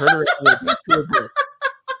 And then turned around and went back to her book.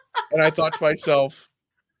 And I thought to myself,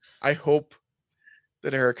 I hope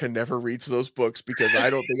that Erica never reads those books, because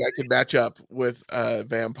I don't think I could match up with a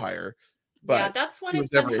vampire. But yeah, that's when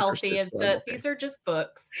it's been healthy, is that these are just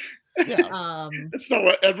books. Yeah. That's not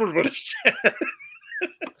what Edward would have said.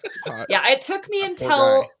 Yeah, it took me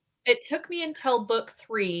until book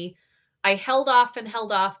 3. I held off,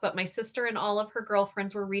 but my sister and all of her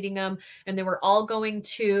girlfriends were reading them, and they were all going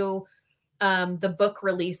to the book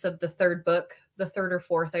release of the third book, the third or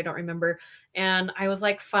fourth, I don't remember. And I was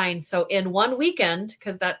like, fine. So in one weekend,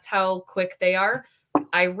 because that's how quick they are,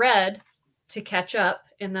 I read to catch up,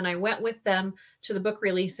 and then I went with them to the book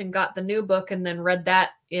release and got the new book, and then read that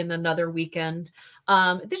in another weekend.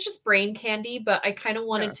 It's just brain candy, but I kind of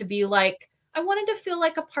wanted to be like, I wanted to feel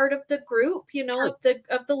like a part of the group,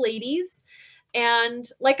 of the ladies. And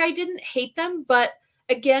like, I didn't hate them, but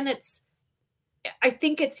again, I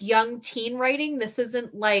think it's young teen writing. This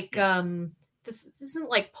isn't like this isn't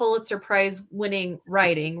like Pulitzer Prize winning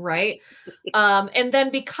writing, right? And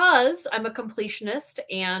then because I'm a completionist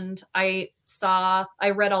and I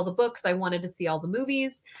read all the books, I wanted to see all the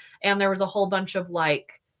movies, and there was a whole bunch of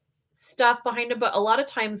like stuff behind it. But a lot of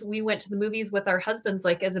times we went to the movies with our husbands,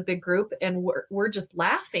 like as a big group, and we're just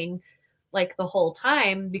laughing like the whole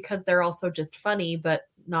time because they're also just funny, but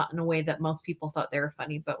not in a way that most people thought they were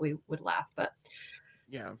funny, but we would laugh. But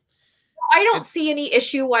yeah. I don't see any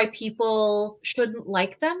issue why people shouldn't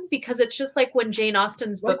like them, because it's just like when Jane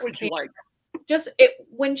Austen's books came.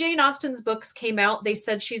 When Jane Austen's books came out, they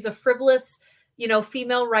said she's a frivolous,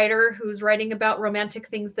 female writer who's writing about romantic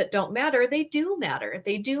things that don't matter. They do matter.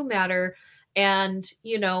 They do matter. And,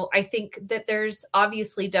 I think that there's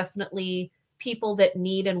obviously definitely people that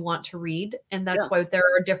need and want to read. And that's why there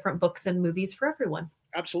are different books and movies for everyone.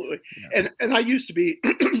 Absolutely. Yeah. And I used to be,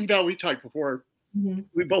 Val, we talked before,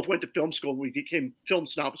 we both went to film school. We became film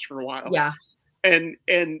snobs for a while. Yeah.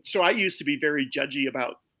 And so I used to be very judgy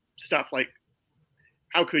about stuff like,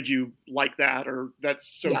 how could you like that? Or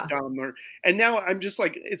that's so dumb. And now I'm just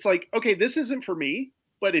like, it's like, okay, this isn't for me,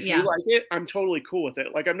 but if you like it, I'm totally cool with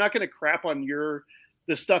it. Like, I'm not going to crap on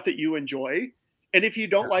the stuff that you enjoy. And if you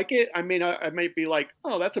don't like it, I might be like,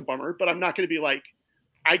 oh, that's a bummer, but I'm not going to be like,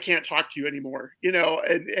 I can't talk to you anymore,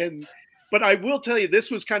 but I will tell you,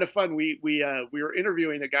 this was kind of fun. We were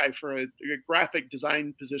interviewing a guy for a graphic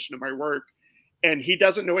design position at my work, and he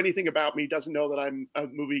doesn't know anything about me, doesn't know that I'm a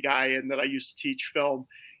movie guy and that I used to teach film.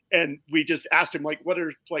 And we just asked him, like, what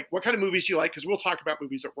kind of movies do you like? Because we'll talk about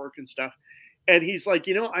movies at work and stuff. And he's like,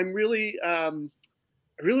 I'm really, I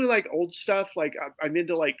really like old stuff. Like, I'm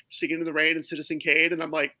into like Singing in the Rain and Citizen Kane. And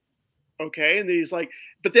I'm like, okay. And then he's like,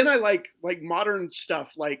 but then I like modern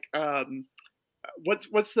stuff. Like,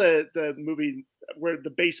 what's the movie where the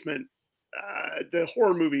basement, the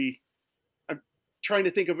horror movie? I'm trying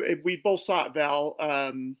to think of it. We both saw it, Val.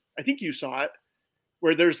 I think you saw it,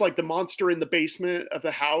 where there's like the monster in the basement of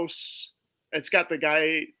the house. It's got the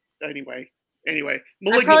guy anyway.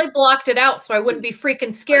 I probably blocked it out so I wouldn't be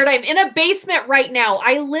freaking scared. I'm in a basement right now.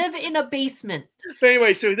 I live in a basement. But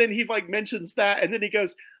anyway, so then he like mentions that, and then he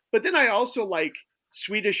goes, but then I also like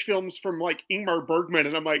Swedish films from like Ingmar Bergman,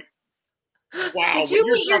 and I'm like, wow. Did you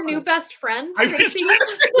meet your new best friend, Tracy?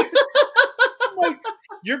 Like,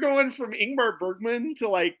 you're going from Ingmar Bergman to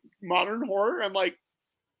like modern horror. I'm like,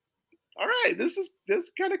 all right, this is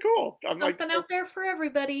kind of cool. I'm something like, out there for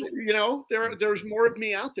everybody. There's more of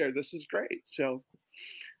me out there. This is great. So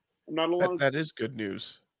I'm not alone. That is good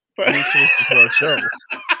news. But needs to listen to our show.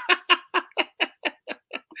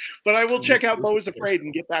 But I will check out Beau is Afraid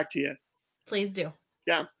and get back to you. Please do.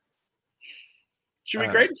 Yeah. Should we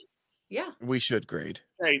grade? Yeah. We should grade.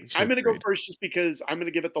 Hey, I'm going to go first just because I'm going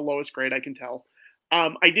to give it the lowest grade I can tell.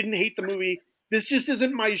 I didn't hate the movie. This just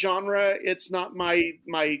isn't my genre. It's not my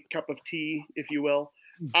cup of tea, if you will.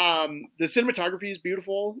 The cinematography is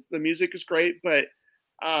beautiful. The music is great, but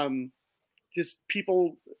just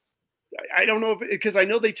people, I don't know because I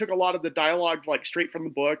know they took a lot of the dialogue like straight from the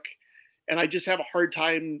book, and I just have a hard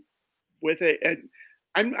time with it. And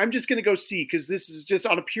I'm just going to go C because this is just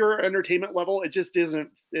on a pure entertainment level. It just isn't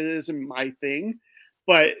my thing.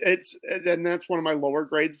 But that's one of my lower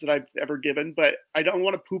grades that I've ever given. But I don't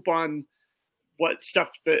want to poop on what stuff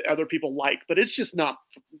that other people like. But it's just not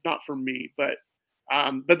for me. But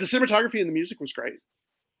the cinematography and the music was great.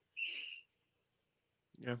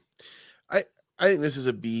 Yeah, I think this is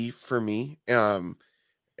a B for me.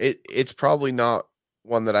 It's probably not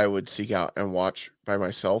one that I would seek out and watch by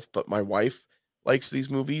myself, but my wife likes these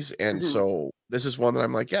movies, and so this is one that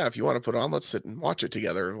I'm like, yeah, if you want to put it on, let's sit and watch it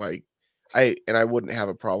together. Like, I wouldn't have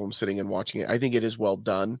a problem sitting and watching it. I think it is well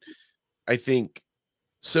done. I think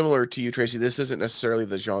similar to you, Tracy, this isn't necessarily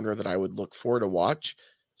the genre that I would look for to watch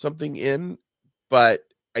something in, but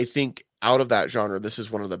I think out of that genre, this is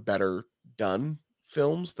one of the better done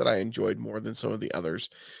films that I enjoyed more than some of the others.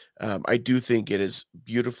 I do think it is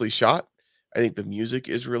beautifully shot. I think the music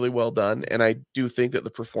is really well done, and I do think that the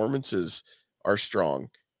performances are strong.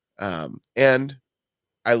 And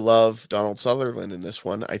I love Donald Sutherland in this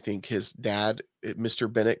one. I think his dad,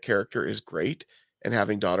 Mr. Bennett character, is great. And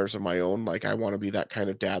having daughters of my own, like, I want to be that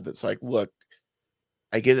kind of dad that's like, look,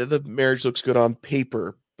 I get that the marriage looks good on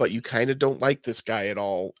paper, but you kind of don't like this guy at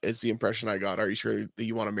all, is the impression I got. Are you sure that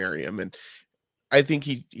you want to marry him? And I think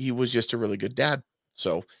he was just a really good dad.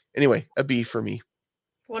 So anyway, a B for me.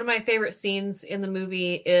 One of my favorite scenes in the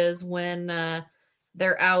movie is when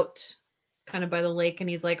they're out kind of by the lake, and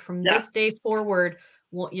he's like, from this day forward,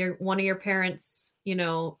 one of your parents,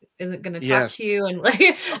 isn't going to talk to you. And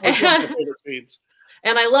like,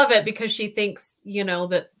 and I love it because she thinks,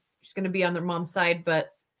 that she's going to be on their mom's side, but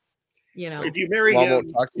So if you marry him, him,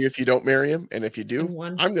 won't talk to you if you don't marry him, and if you do,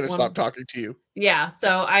 I'm going to stop talking to you. Yeah,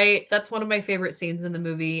 so that's one of my favorite scenes in the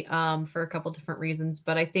movie for a couple different reasons,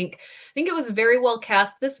 but I think it was very well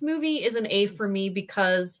cast. This movie is an A for me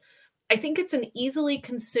because I think it's an easily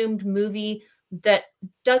consumed movie that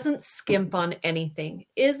doesn't skimp on anything.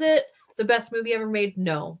 Is it the best movie ever made?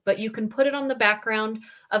 No, but you can put it on the background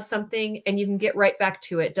of something and you can get right back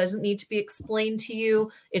to it. It doesn't need to be explained to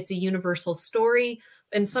you. It's a universal story.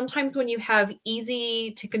 And sometimes when you have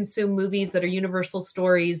easy to consume movies that are universal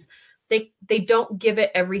stories, they don't give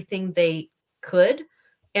it everything they could.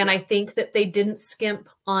 And I think that they didn't skimp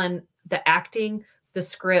on the acting, the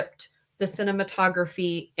script, the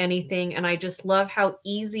cinematography, anything. And I just love how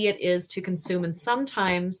easy it is to consume. And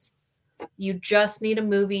sometimes you just need a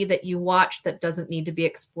movie that you watch that doesn't need to be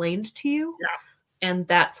explained to you. Yeah. And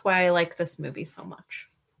that's why I like this movie so much.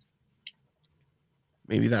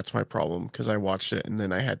 Maybe that's my problem, because I watched it and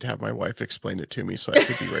then I had to have my wife explain it to me so I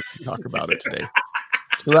could be ready to talk about it today.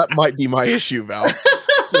 So that might be my issue, Val.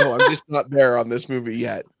 So I'm just not there on this movie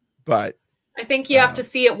yet. But I think you have to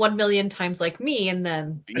see it 1 million times like me, and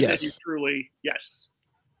then you truly, yes.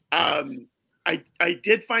 I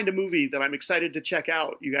did find a movie that I'm excited to check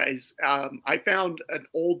out, you guys. I found an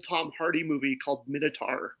old Tom Hardy movie called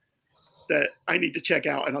Minotaur that I need to check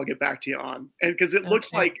out, and I'll get back to you on. And because it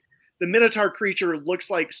looks like the Minotaur creature looks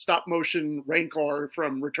like stop motion Rancor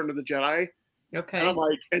from Return of the Jedi. Okay. And I'm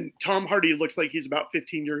like, and Tom Hardy looks like he's about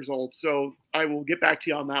 15 years old. So I will get back to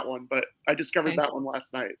you on that one. But I discovered that one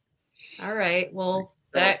last night. All right. Well,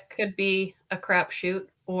 that could be a crapshoot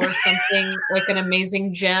or something like an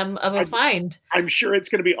amazing gem of a find. I'm sure it's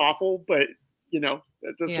going to be awful, but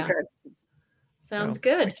that's okay. Sounds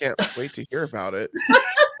good. I can't wait to hear about it.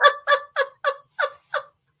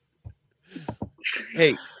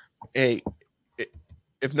 Hey,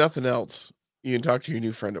 if nothing else, you can talk to your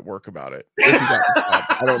new friend at work about it. If you got the job.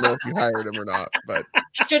 I don't know if you hired him or not, but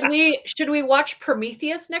should we watch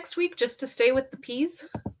Prometheus next week just to stay with the P's?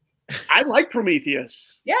 I like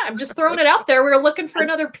Prometheus. Yeah, I'm just throwing it out there. We're looking for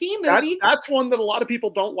another P movie. That's one that a lot of people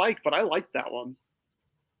don't like, but I like that one.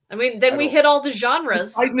 I mean, then we hit all the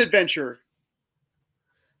genres. Poseidon Adventure.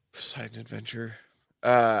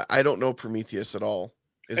 I don't know Prometheus at all.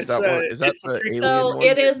 Is that the alien one?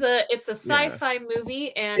 It's a sci-fi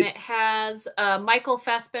movie, and it has Michael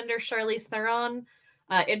Fassbender, Charlize Theron,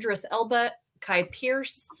 Idris Elba, Kai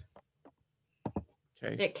Pearce.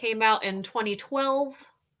 Okay. It came out in 2012.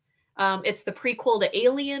 It's the prequel to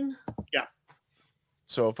Alien. Yeah.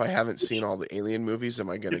 So if I haven't seen all the Alien movies, am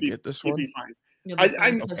I going to get this one? Be fine.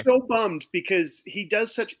 I'm so bummed because he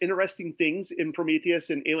does such interesting things in Prometheus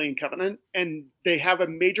and Alien Covenant, and they have a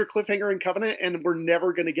major cliffhanger in Covenant, and we're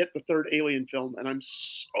never going to get the third Alien film, and I'm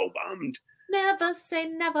so bummed. Never say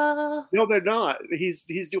never. No, they're not. He's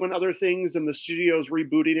doing other things, and the studio's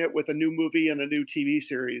rebooting it with a new movie and a new TV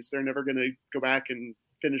series. They're never going to go back and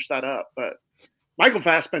finish that up. But Michael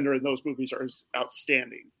Fassbender in those movies are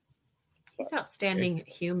outstanding. He's outstanding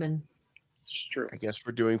human. It's true. I guess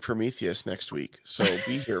we're doing Prometheus next week, so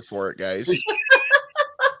be here for it, guys.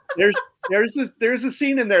 There's a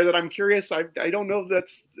scene in there that I'm curious. I don't know if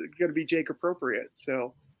that's going to be Jake appropriate.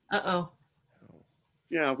 So.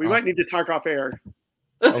 Yeah, we might need to talk off air.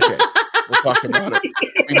 Okay, we'll talk about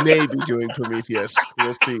it. We may be doing Prometheus.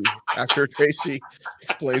 We'll see after Tracy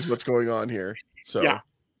explains what's going on here. So, yeah.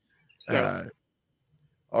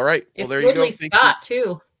 All right. Well, there you go. Scott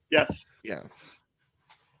too. Yes. Yeah.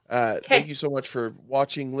 Thank you so much for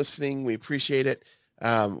watching, listening. We appreciate it.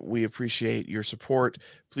 We appreciate your support.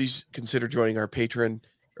 Please consider joining our Patreon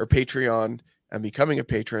and becoming a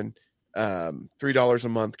patron. $3 a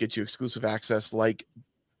month gets you exclusive access, like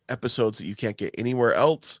episodes that you can't get anywhere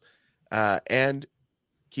else. And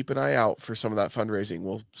keep an eye out for some of that fundraising.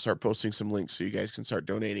 We'll start posting some links so you guys can start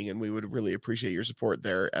donating, and we would really appreciate your support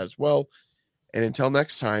there as well. And until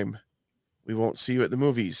next time, we won't see you at the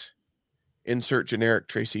movies. Insert generic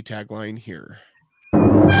Tracy tagline here.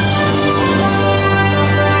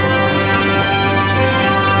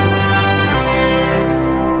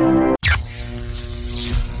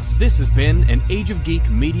 This has been an Age of Geek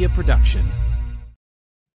media production.